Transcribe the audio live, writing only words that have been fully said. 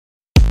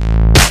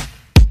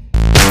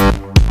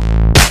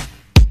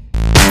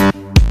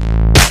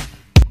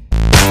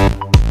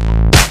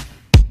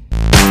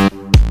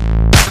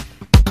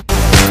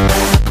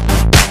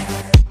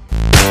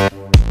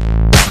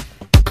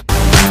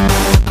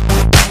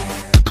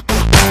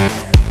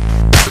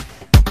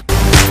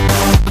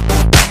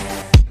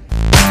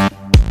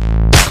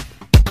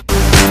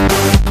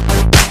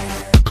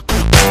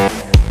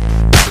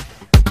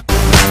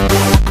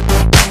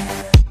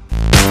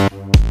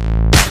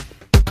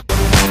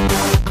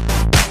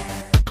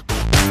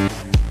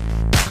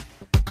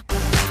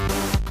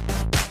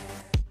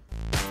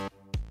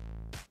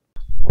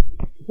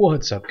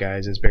What's up,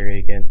 guys? It's Barry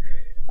again.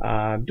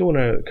 I'm doing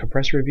a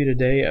compressor review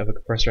today of a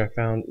compressor I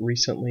found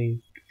recently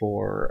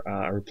for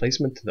a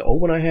replacement to the old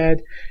one I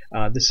had.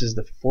 This is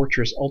the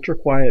Fortress Ultra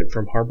Quiet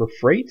from Harbor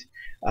Freight.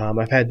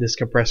 I've had this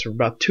compressor for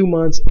about 2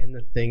 months and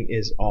the thing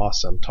is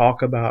awesome.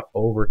 Talk about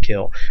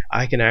overkill.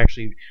 I can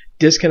actually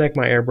disconnect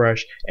my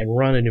airbrush and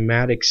run a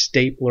pneumatic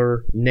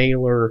stapler,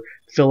 nailer,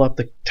 fill up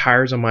the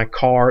tires on my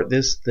car.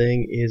 This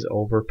thing is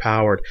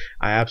overpowered.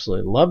 I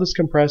absolutely love this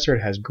compressor.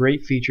 It has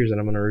great features that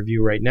I'm going to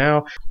review right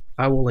now.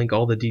 I will link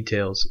all the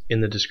details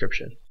in the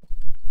description.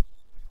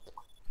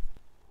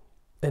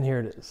 And here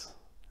it is.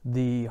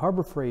 The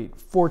Harbor Freight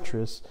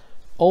Fortress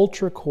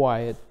Ultra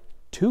Quiet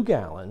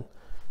 2-gallon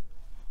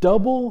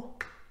double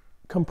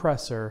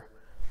compressor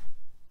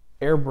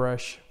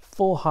airbrush,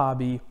 full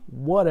hobby,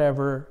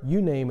 whatever, you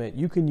name it,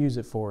 you can use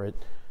it for it.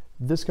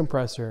 This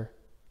compressor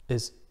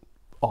is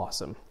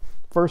awesome.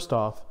 First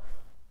off,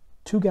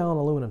 2-gallon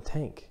aluminum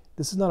tank.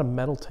 This is not a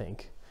metal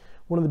tank.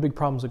 One of the big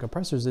problems with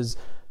compressors is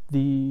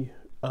the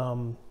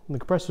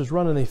compressors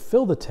run and they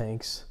fill the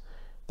tanks.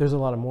 There's a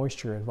lot of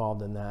moisture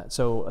involved in that.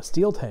 So a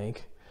steel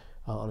tank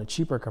on a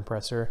cheaper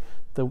compressor,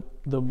 the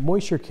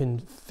moisture can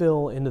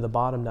fill into the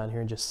bottom down here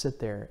and just sit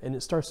there, and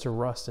it starts to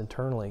rust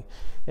internally,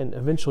 and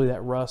eventually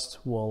that rust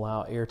will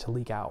allow air to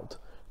leak out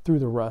through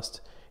the rust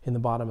in the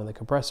bottom of the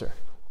compressor,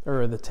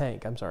 or the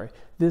tank, I'm sorry.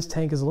 This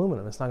tank is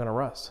aluminum, it's not going to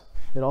rust.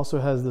 It also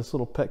has this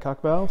little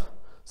petcock valve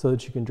so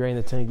that you can drain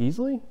the tank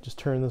easily. Just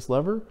turn this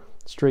lever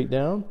straight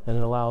down and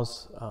it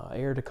allows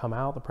air to come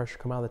out, the pressure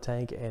to come out of the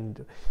tank,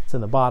 and it's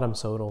in the bottom,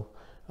 so it'll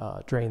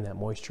drain that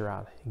moisture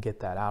out and get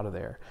that out of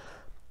there.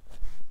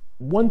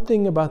 One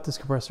thing about this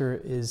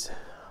compressor is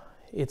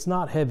it's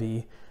not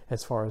heavy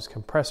as far as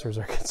compressors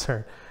are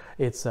concerned.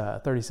 It's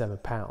 37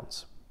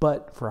 pounds.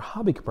 But for a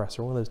hobby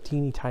compressor, one of those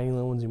teeny tiny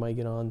little ones you might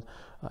get on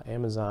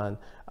Amazon,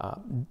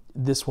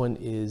 this one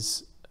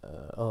is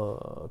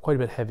quite a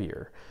bit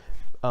heavier.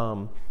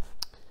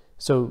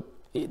 So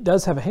it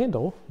does have a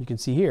handle, you can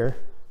see here,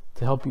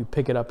 to help you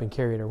pick it up and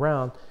carry it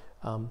around,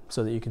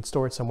 so that you can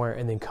store it somewhere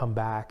and then come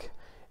back,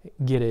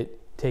 get it,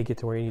 take it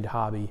to where you need a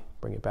hobby,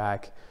 bring it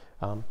back.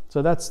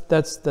 So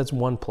that's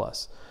one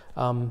plus.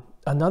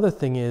 Another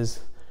thing is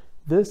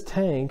this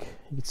tank,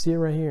 you can see it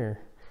right here,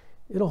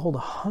 it'll hold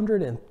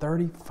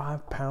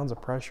 135 pounds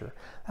of pressure.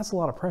 That's a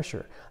lot of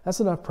pressure.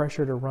 That's enough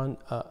pressure to run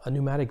a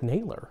pneumatic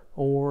nailer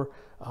or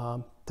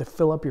to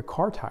fill up your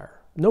car tire.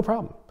 No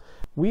problem.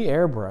 We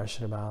airbrush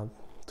at about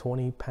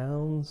 20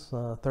 pounds,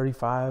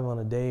 35 on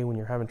a day when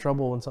you're having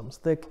trouble when something's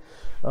thick.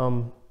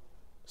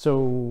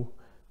 So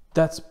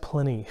that's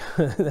plenty.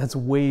 That's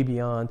way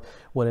beyond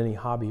what any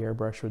hobby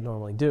airbrush would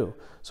normally do.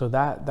 So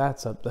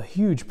that's a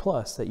huge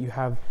plus, that you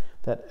have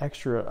that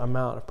extra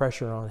amount of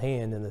pressure on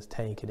hand in this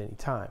tank at any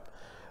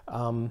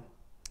time.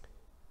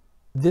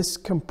 This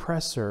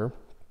compressor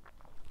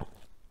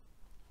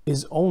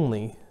is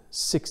only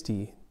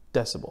 60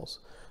 decibels.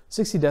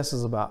 60 decibels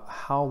is about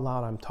how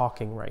loud I'm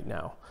talking right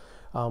now.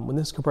 When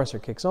this compressor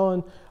kicks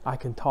on, I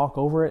can talk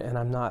over it, and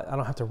I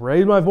don't have to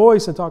raise my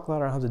voice and talk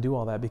louder. I don't have to do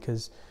all that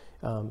because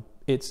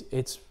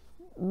it's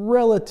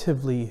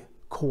relatively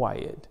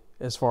quiet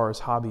as far as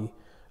hobby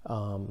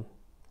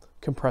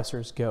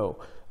compressors go.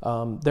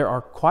 There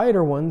are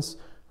quieter ones,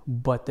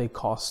 but they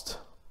cost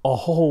a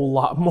whole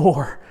lot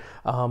more.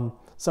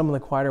 Some of the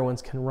quieter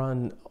ones can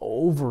run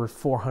over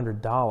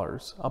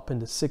 $400, up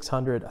into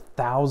 $600,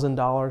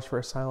 $1,000 for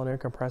a silent air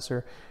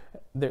compressor.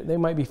 They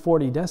might be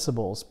 40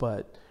 decibels,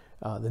 but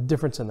the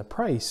difference in the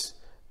price,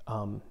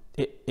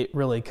 it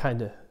really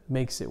kind of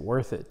makes it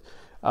worth it.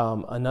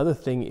 Another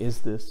thing is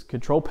this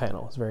control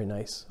panel is very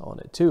nice on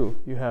it too.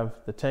 You have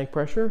the tank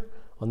pressure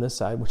on this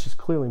side, which is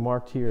clearly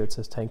marked here. It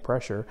says tank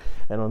pressure.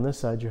 And on this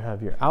side, you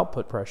have your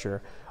output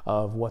pressure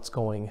of what's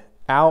going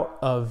out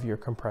of your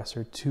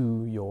compressor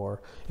to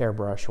your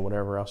airbrush or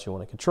whatever else you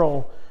want to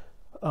control.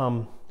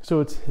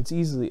 So it's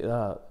easily,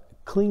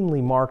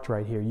 cleanly marked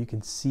right here. You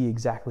can see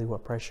exactly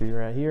what pressure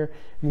you're at here.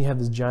 And you have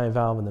this giant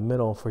valve in the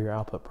middle for your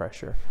output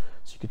pressure.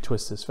 So you could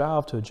twist this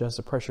valve to adjust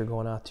the pressure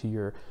going out to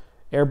your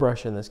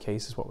airbrush, in this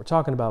case, is what we're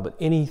talking about. But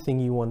anything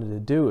you wanted to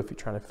do, if you're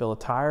trying to fill a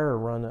tire or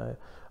run a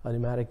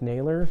pneumatic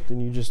nailer,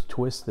 then you just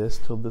twist this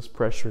till this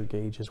pressure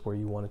gauge is where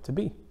you want it to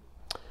be.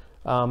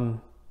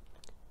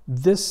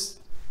 This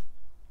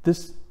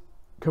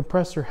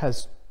compressor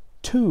has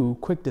 2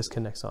 quick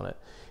disconnects on it.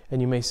 And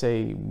you may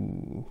say,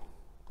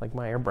 like,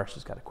 my airbrush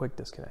has got a quick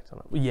disconnect on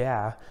it. Well,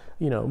 yeah,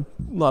 you know,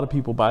 a lot of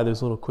people buy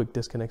those little quick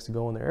disconnects to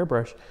go on their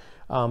airbrush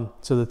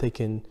so that they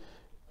can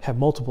have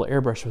multiple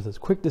airbrushes with this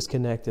quick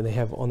disconnect, and they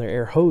have on their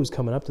air hose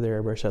coming up to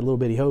their airbrush, that little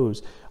bitty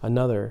hose,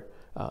 another,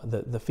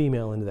 the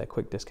female into that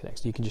quick disconnect.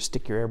 So you can just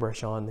stick your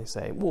airbrush on, and they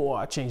say, whoa,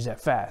 I changed that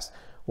fast.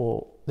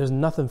 Well, there's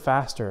nothing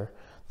faster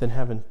than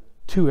having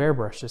 2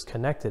 airbrushes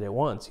connected at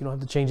once. You don't have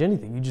to change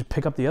anything. You just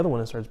pick up the other one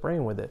and start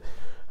spraying with it.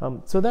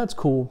 So that's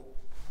cool.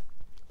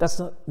 That's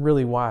not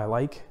really why I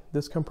like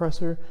this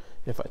compressor.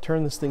 If I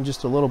turn this thing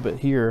just a little bit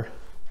here,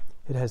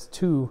 it has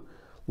 2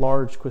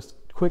 large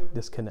quick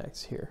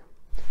disconnects here.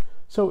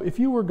 So if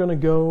you were going to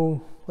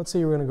go, let's say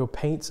you were going to go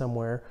paint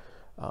somewhere,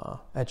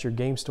 at your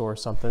game store or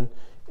something,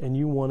 and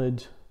you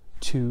wanted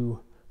to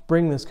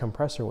bring this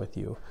compressor with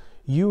you,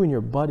 you and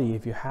your buddy,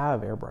 if you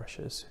have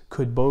airbrushes,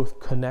 could both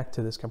connect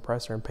to this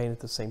compressor and paint at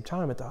the same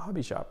time at the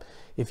hobby shop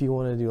if you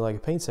want to do like a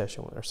paint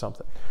session or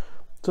something.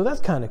 So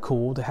that's kind of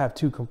cool to have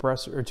two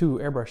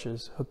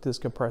airbrushes hooked to this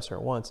compressor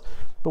at once.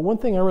 But one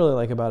thing I really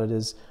like about it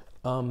is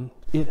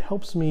it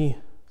helps me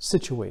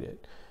situate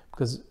it,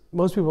 because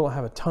most people don't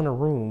have a ton of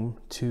room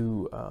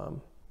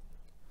to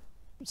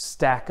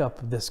stack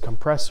up this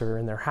compressor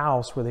in their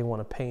house where they want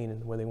to paint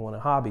and where they want to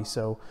hobby.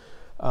 So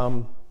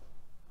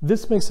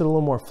this makes it a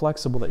little more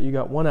flexible, that you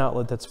got one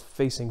outlet that's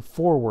facing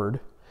forward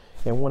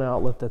and one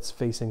outlet that's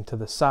facing to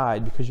the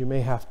side, because you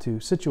may have to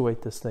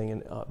situate this thing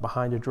in,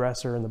 behind a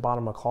dresser, in the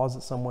bottom of a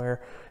closet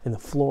somewhere, in the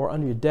floor,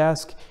 under your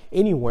desk,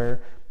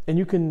 anywhere. And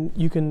you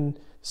can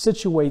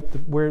situate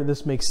where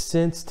this makes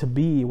sense to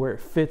be, where it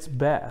fits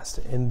best.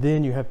 And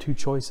then you have two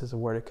choices of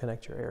where to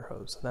connect your air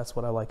hose. And that's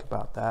what I like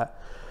about that.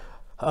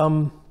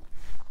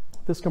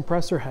 This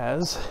compressor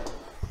has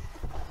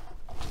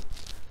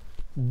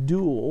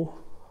dual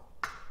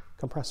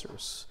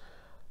compressors.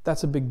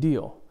 That's a big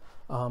deal.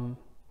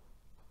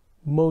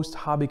 Most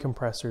hobby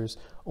compressors,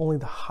 only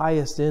the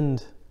highest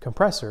end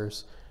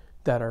compressors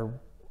that are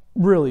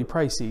really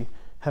pricey,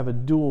 have a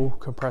dual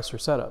compressor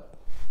setup.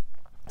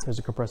 There's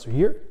a compressor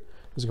here,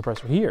 there's a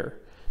compressor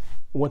here.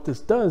 What this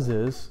does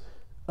is,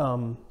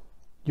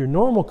 your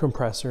normal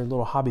compressor,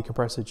 little hobby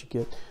compressor that you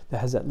get that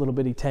has that little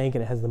bitty tank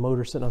and it has the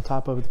motor sitting on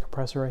top of it, the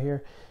compressor right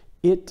here,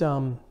 it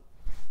only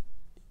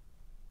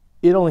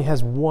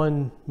has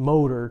one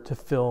motor to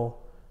fill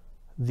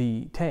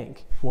the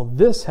tank. Well,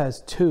 this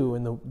has two,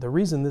 and the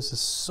reason this is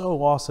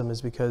so awesome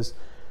is because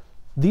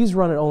these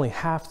run at only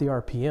half the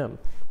RPM.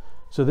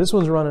 So this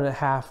one's running at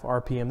half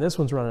RPM, this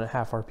one's running at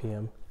half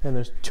RPM, and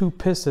there's two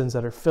pistons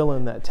that are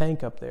filling that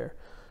tank up there.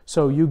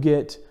 So you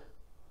get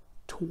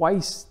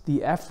twice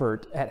the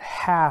effort at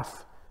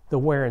half the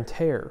wear and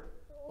tear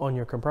on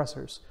your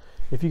compressors.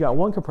 If you got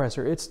one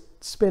compressor, it's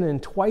spinning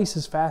twice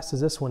as fast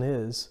as this one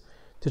is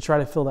to try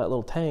to fill that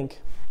little tank.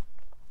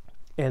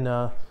 And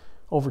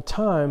over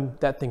time,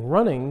 that thing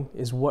running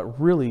is what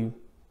really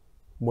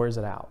wears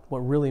it out, what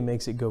really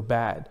makes it go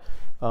bad.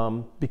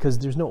 Because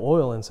there's no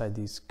oil inside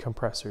these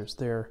compressors.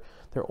 They're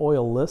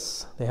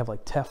oilless. They have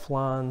like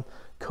Teflon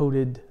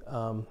coated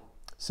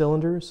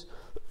cylinders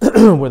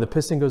where the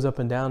piston goes up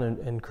and down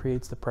and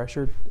creates the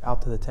pressure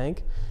out to the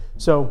tank.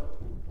 So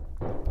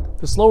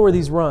the slower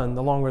these run,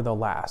 the longer they'll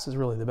last, is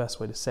really the best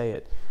way to say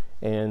it.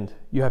 And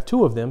you have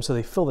two of them, so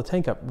they fill the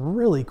tank up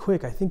really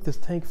quick. I think this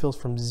tank fills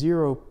from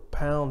 0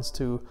 pounds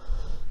to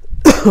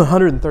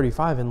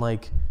 135 in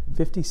like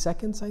 50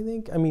 seconds, I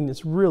think. I mean,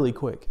 it's really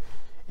quick.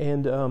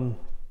 And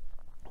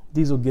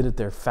these will get it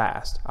there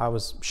fast. I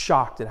was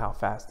shocked at how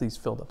fast these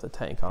filled up the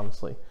tank,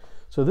 honestly.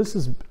 So this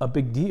is a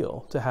big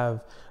deal to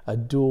have a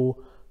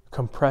dual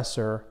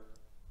compressor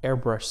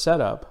airbrush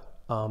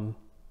setup.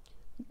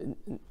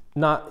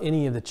 Not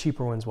any of the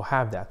cheaper ones will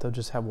have that. They'll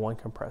just have one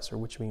compressor,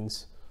 which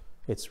means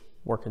it's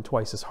working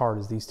twice as hard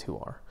as these two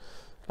are.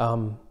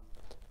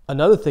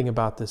 Another thing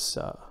about this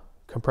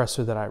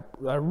compressor that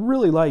I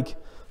really like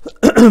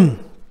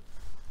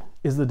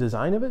is the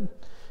design of it.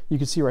 You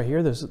can see right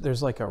here,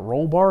 there's like a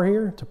roll bar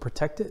here to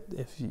protect it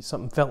if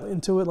something fell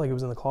into it, like it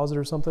was in the closet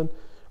or something,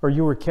 or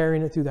you were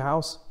carrying it through the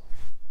house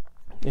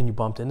and you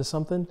bumped into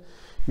something.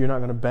 You're not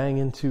going to bang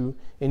into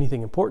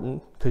anything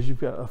important because you've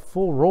got a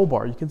full roll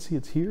bar. You can see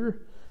it's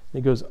here, and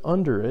it goes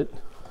under it.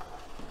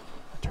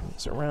 I'll turn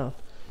this around.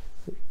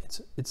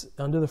 It's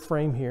under the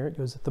frame here. It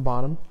goes at the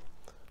bottom.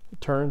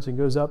 It turns and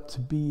goes up to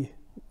be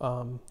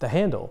the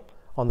handle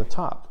on the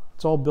top.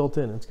 It's all built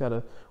in. It's got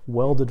a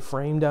welded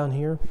frame down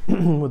here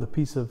with a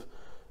piece of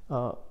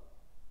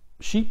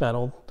sheet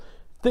metal,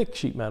 thick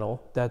sheet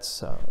metal.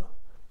 That's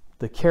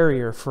the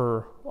carrier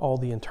for all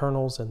the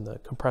internals and the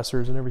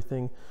compressors and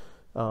everything.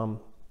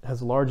 It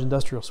has a large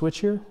industrial switch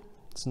here.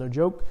 It's no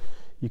joke.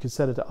 You can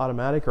set it to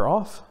automatic or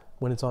off.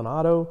 When it's on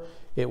auto,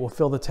 it will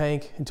fill the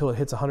tank until it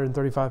hits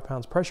 135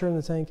 pounds pressure in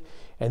the tank.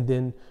 And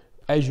then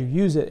as you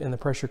use it and the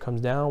pressure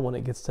comes down, when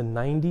it gets to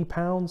 90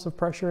 pounds of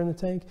pressure in the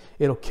tank,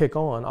 it'll kick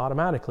on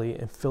automatically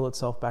and fill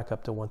itself back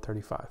up to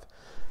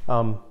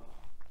 135.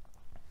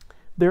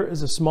 There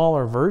is a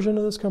smaller version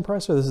of this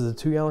compressor. This is a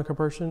 2-gallon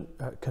compression.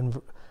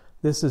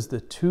 This is the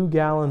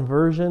 2-gallon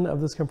version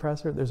of this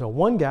compressor. There's a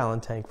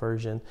 1-gallon tank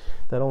version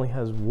that only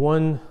has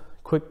one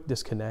quick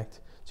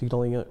disconnect. So you can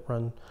only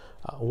run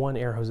one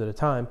air hose at a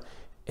time.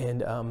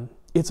 And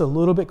it's a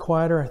little bit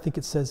quieter. I think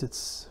it says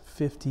it's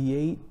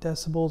 58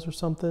 decibels or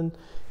something.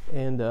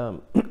 And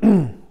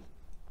the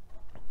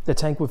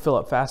tank would fill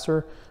up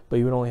faster, but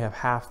you would only have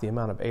half the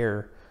amount of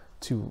air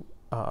to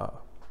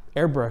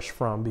airbrush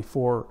from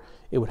before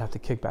it would have to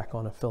kick back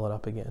on and fill it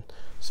up again.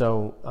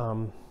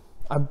 So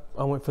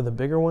I went for the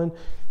bigger one.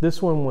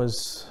 This one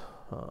was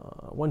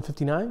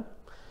 $159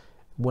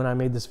 when I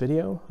made this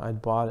video. I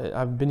bought it.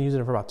 I've been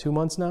using it for about 2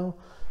 months now.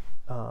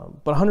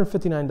 But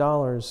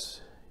 $159,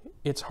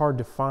 it's hard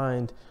to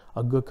find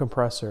a good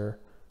compressor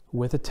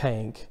with a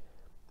tank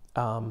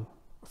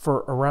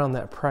for around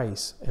that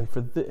price, and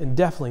and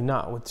definitely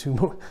not with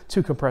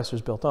two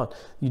compressors built on.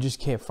 You just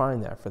can't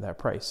find that for that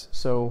price.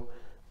 So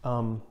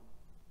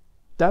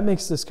that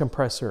makes this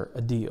compressor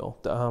a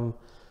deal.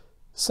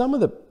 Some of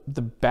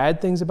the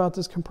bad things about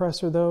this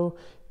compressor, though,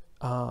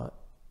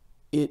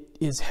 it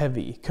is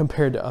heavy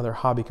compared to other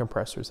hobby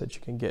compressors that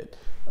you can get.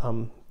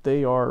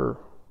 They are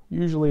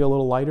usually a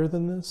little lighter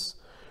than this.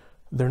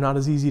 They're not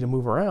as easy to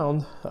move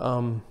around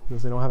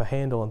because they don't have a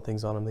handle and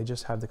things on them. They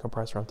just have the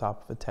compressor on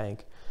top of a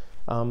tank.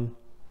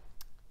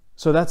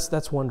 So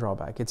that's one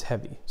drawback. It's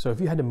heavy. So if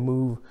you had to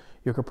move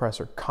your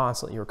compressor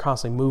constantly, you were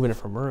constantly moving it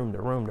from room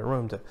to room to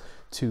room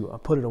to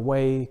put it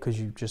away because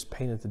you just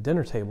painted the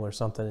dinner table or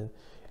something,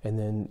 and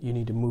then you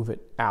need to move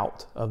it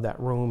out of that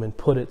room and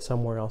put it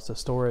somewhere else to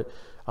store it.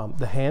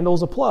 The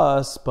handle's a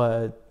plus,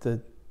 but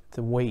the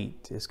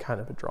weight is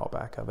kind of a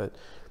drawback of it.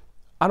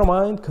 I don't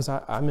mind because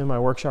I'm in my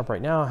workshop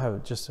right now. I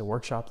have just a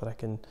workshop that I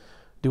can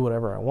do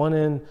whatever I want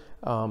in.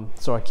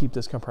 So I keep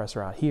this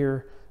compressor out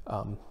here.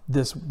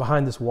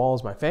 Behind this wall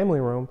is my family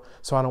room,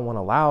 so I don't want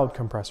a loud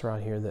compressor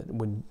out here that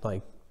would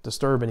like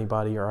disturb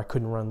anybody, or I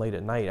couldn't run late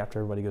at night after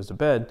everybody goes to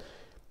bed.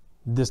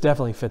 This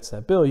definitely fits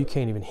that bill. You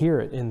can't even hear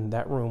it in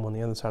that room on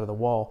the other side of the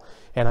wall.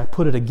 And I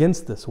put it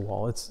against this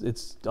wall.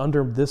 It's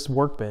under this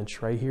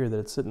workbench right here that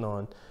it's sitting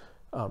on,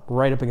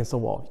 right up against the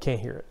wall. You can't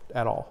hear it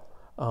at all.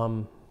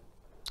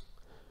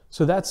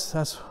 So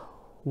that's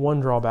one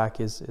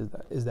drawback is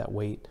that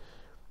weight.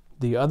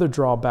 The other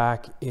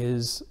drawback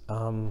is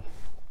when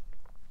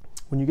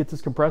you get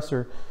this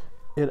compressor,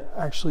 it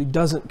actually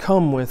doesn't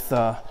come with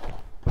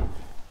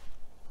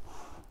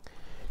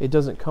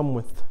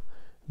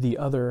the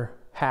other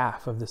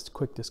half of this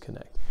quick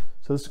disconnect.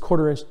 So this is a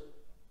 1/4 inch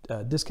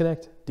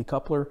disconnect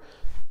decoupler.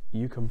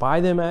 You can buy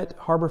them at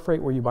Harbor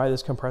Freight where you buy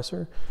this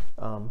compressor.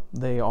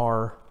 They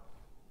are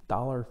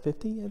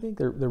 $1.50, I think.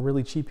 They're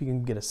really cheap. You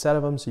can get a set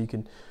of them so you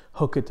can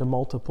hook it to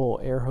multiple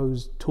air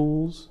hose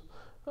tools.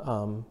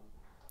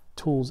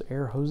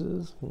 Air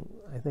hoses,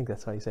 I think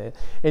that's how you say it.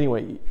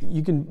 Anyway,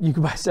 you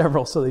can buy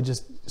several so they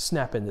just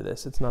snap into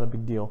this. It's not a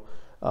big deal,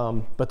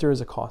 but there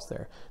is a cost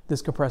there.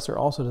 This compressor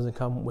also doesn't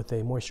come with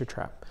a moisture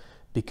trap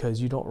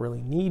because you don't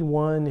really need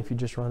one if you're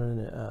just running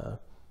a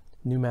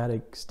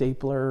pneumatic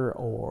stapler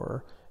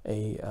or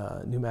a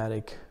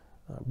pneumatic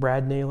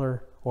brad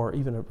nailer, or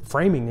even a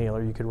framing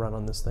nailer you could run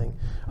on this thing.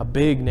 A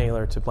big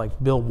nailer to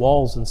like build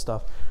walls and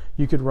stuff,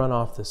 you could run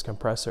off this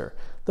compressor.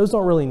 Those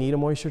don't really need a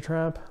moisture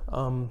trap.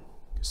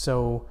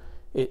 So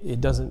it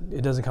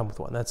doesn't come with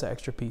one. That's an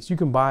extra piece. You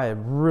can buy a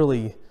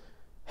really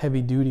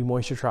heavy duty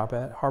moisture trap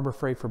at Harbor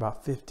Freight for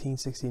about $15,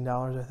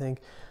 $16, I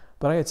think.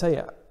 But I gotta tell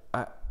you,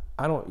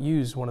 I don't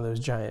use one of those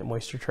giant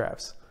moisture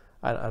traps.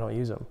 I don't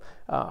use them.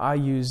 I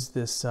use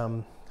this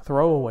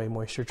throwaway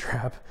moisture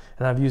trap,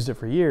 and I've used it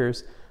for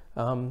years.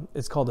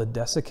 It's called a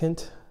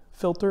desiccant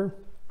filter,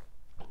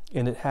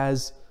 and it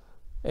has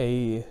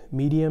a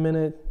medium in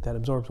it that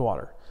absorbs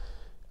water.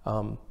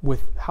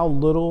 With how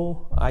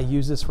little I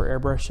use this for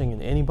airbrushing,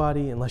 and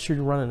anybody, unless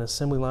you're running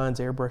assembly lines,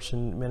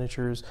 airbrushing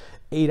miniatures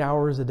 8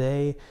 hours a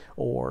day,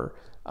 or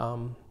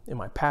in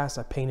my past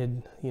I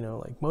painted,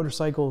 like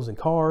motorcycles and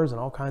cars and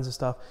all kinds of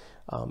stuff.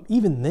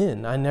 Even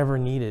then, I never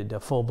needed a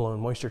full-blown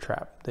moisture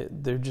trap.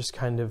 They're just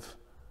kind of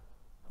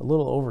a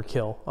little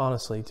overkill,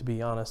 honestly, to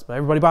be honest. But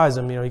everybody buys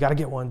them, you got to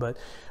get one. But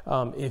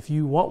if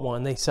you want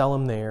one, they sell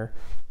them there.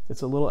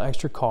 It's a little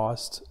extra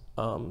cost.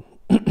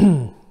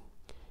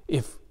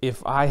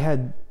 If I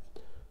had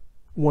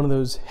one of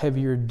those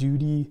heavier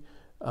duty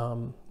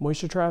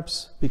moisture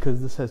traps,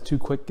 because this has two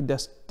quick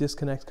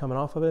disconnects coming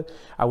off of it,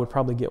 I would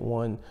probably get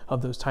one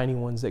of those tiny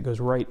ones that goes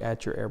right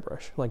at your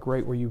airbrush, like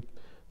right where you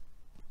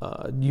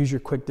use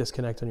your quick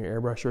disconnect on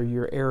your airbrush, or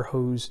your air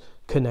hose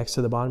connects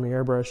to the bottom of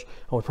your airbrush.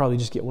 I would probably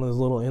just get one of those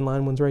little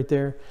inline ones right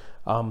there.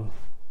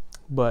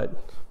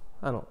 But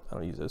I don't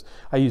use those.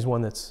 I use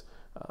one that's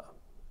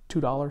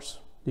 $2.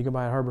 You can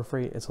buy at Harbor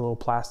Freight. It's a little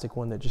plastic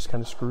one that just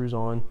kind of screws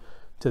on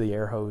to the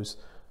air hose.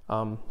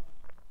 I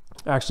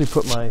actually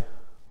put my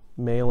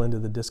male into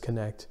the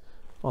disconnect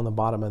on the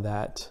bottom of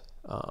that.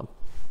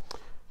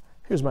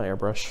 Here's my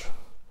airbrush,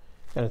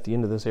 and at the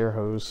end of this air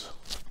hose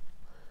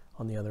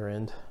on the other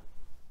end,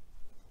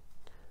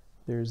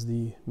 there's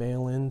the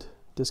male end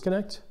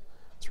disconnect.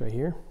 It's right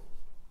here.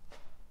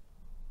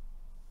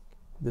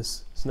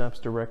 This snaps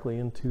directly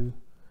into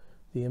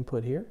the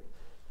input here,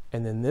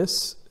 and then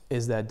this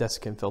is that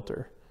desiccant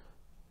filter.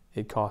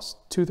 It costs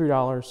 $2,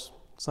 $3.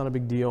 It's not a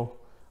big deal.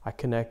 I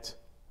connect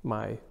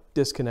my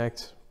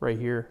disconnect right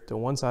here to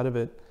one side of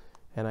it,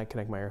 and I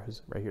connect my air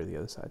hose right here to the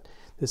other side.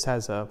 This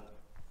has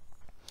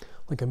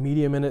like a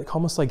medium in it,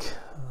 almost like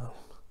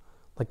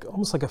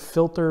a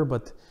filter,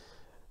 but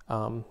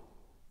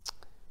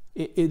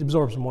it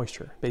absorbs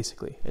moisture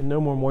basically, and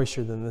no more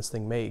moisture than this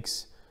thing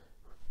makes.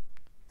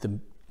 The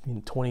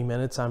 20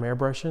 minutes I'm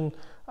airbrushing,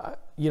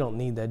 you don't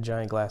need that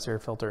giant glass air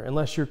filter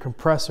unless your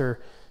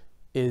compressor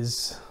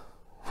is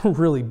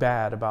really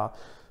bad about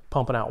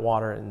pumping out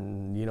water,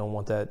 and you don't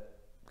want that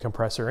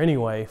compressor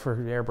anyway for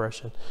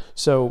airbrushing.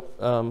 So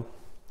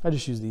I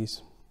just use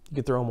these. You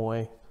can throw them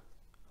away.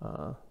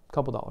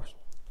 couple dollars.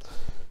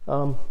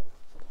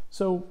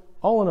 So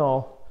all in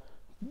all,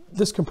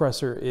 this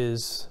compressor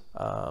is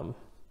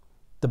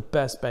the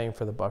best bang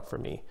for the buck for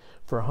me.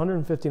 For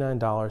 $159,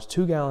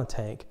 2-gallon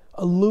tank,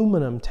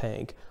 aluminum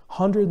tank,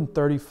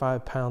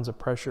 135 pounds of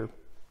pressure.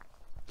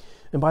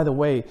 And by the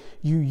way,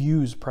 you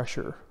use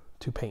pressure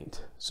to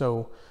paint.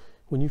 So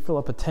when you fill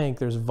up a tank,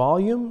 there's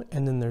volume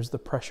and then there's the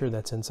pressure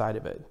that's inside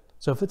of it.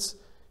 So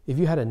if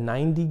you had a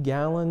 90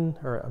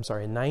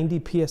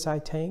 PSI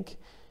tank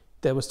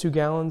that was 2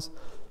 gallons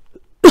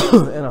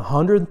and a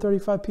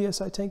 135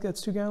 PSI tank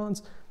that's 2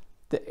 gallons,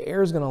 the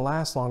air is going to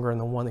last longer in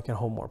the one that can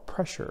hold more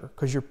pressure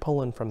because you're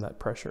pulling from that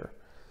pressure.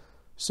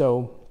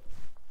 So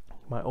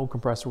my old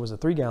compressor was a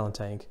 3-gallon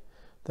tank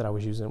that I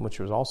was using, which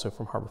was also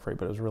from Harbor Freight,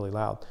 but it was really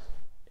loud.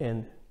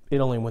 And it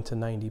only went to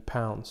 90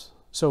 pounds.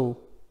 So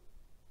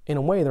in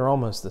a way, they're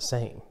almost the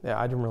same.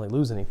 I didn't really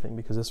lose anything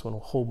because this one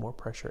will hold more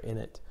pressure in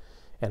it.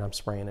 And I'm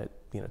spraying it,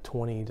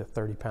 20 to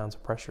 30 pounds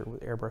of pressure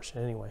with airbrushing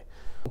anyway.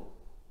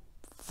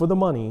 For the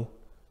money,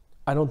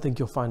 I don't think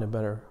you'll find a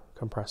better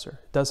compressor.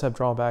 It does have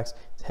drawbacks.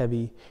 It's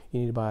heavy.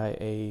 You need to buy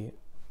a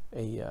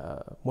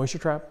moisture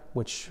trap,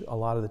 which a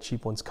lot of the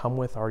cheap ones come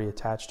with already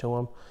attached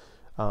to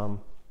them.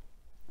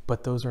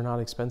 But those are not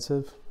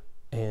expensive.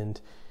 And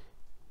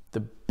the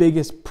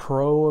biggest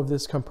pro of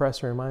this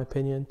compressor, in my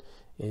opinion,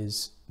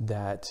 is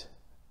that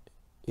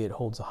it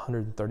holds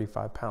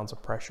 135 pounds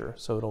of pressure.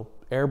 So it'll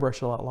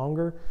airbrush a lot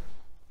longer,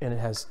 and it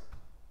has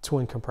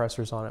twin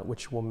compressors on it,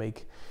 which will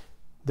make,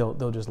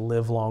 they'll just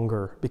live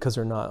longer because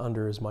they're not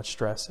under as much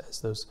stress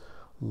as those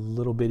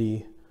little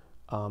bitty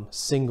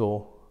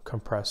single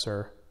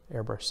compressor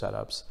airbrush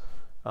setups.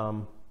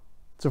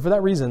 So for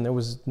that reason, there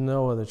was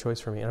no other choice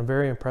for me. And I'm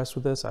very impressed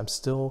with this. I'm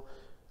still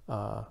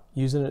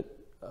using it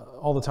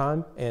all the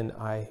time, and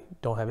I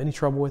don't have any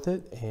trouble with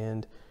it.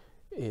 And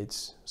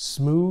it's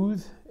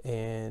smooth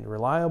and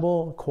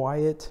reliable,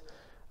 quiet,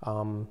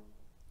 and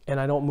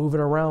I don't move it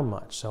around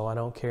much. So I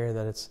don't care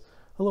that it's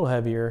a little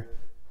heavier,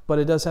 but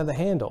it does have the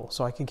handle,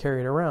 so I can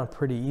carry it around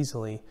pretty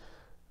easily.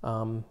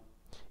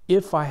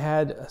 If I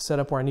had a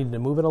setup where I needed to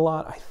move it a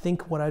lot, I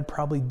think what I'd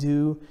probably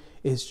do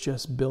is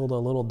just build a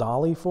little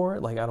dolly for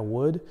it, like out of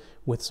wood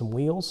with some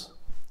wheels,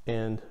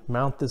 and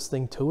mount this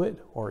thing to it,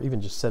 or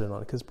even just set it on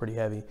it because it's pretty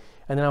heavy.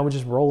 And then I would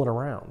just roll it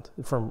around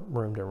from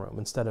room to room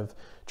instead of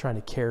trying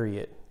to carry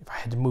it if I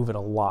had to move it a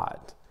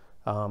lot.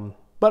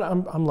 But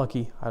I'm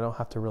lucky. I don't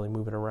have to really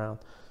move it around.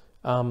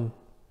 And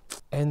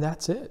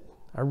that's it.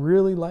 I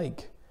really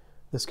like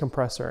this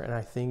compressor, and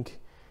I think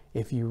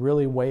if you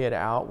really weigh it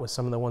out with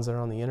some of the ones that are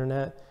on the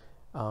internet,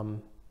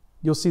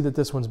 you'll see that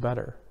this one's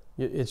better.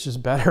 It's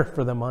just better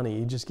for the money.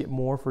 You just get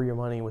more for your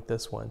money with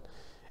this one.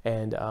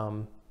 And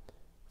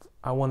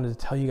I wanted to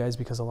tell you guys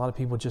because a lot of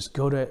people just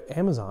go to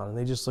Amazon and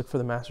they just look for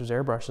the Masters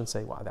Airbrush and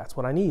say, wow, that's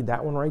what I need,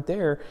 that one right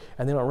there.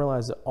 And they don't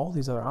realize that all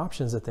these other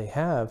options that they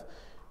have,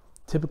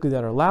 typically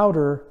that are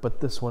louder,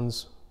 but this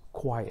one's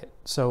quiet.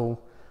 So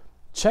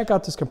check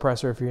out this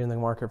compressor if you're in the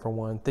market for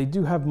one. They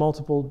do have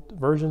multiple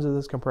versions of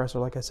this compressor.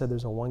 Like I said,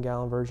 there's a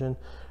 1-gallon version.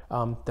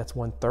 That's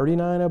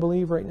 $139, I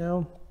believe, right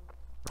now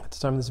at the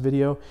time of this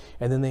video.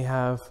 And then they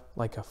have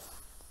like a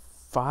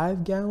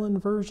 5-gallon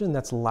version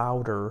that's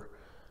louder.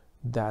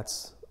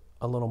 That's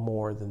a little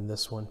more than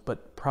this one,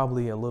 but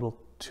probably a little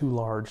too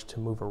large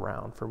to move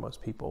around for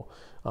most people.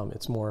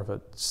 It's more of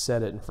a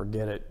set it and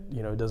forget it.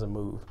 It doesn't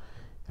move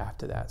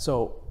after that.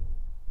 So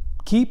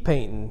keep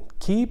painting,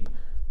 keep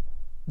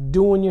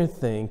doing your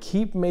thing,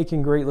 keep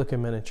making great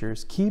looking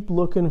miniatures, keep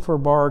looking for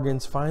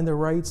bargains, find the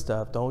right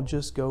stuff. Don't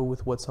just go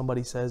with what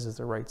somebody says is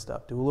the right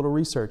stuff. Do a little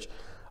research.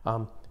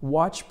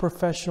 Watch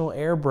professional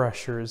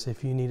airbrushers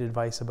if you need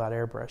advice about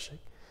airbrushing.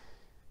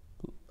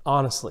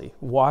 Honestly,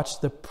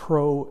 watch the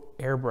pro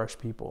airbrush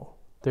people.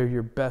 They're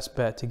your best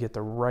bet to get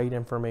the right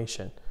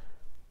information.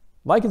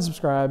 Like and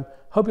subscribe.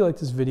 Hope you liked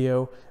this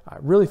video. I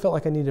really felt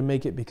like I needed to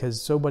make it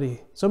because so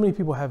many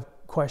people have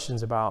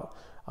questions about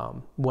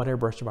what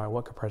airbrush to buy,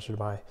 what compressor to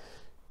buy.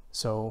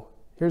 So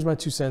here's my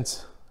 2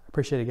 cents.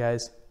 Appreciate it,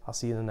 guys. I'll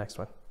see you in the next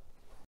one.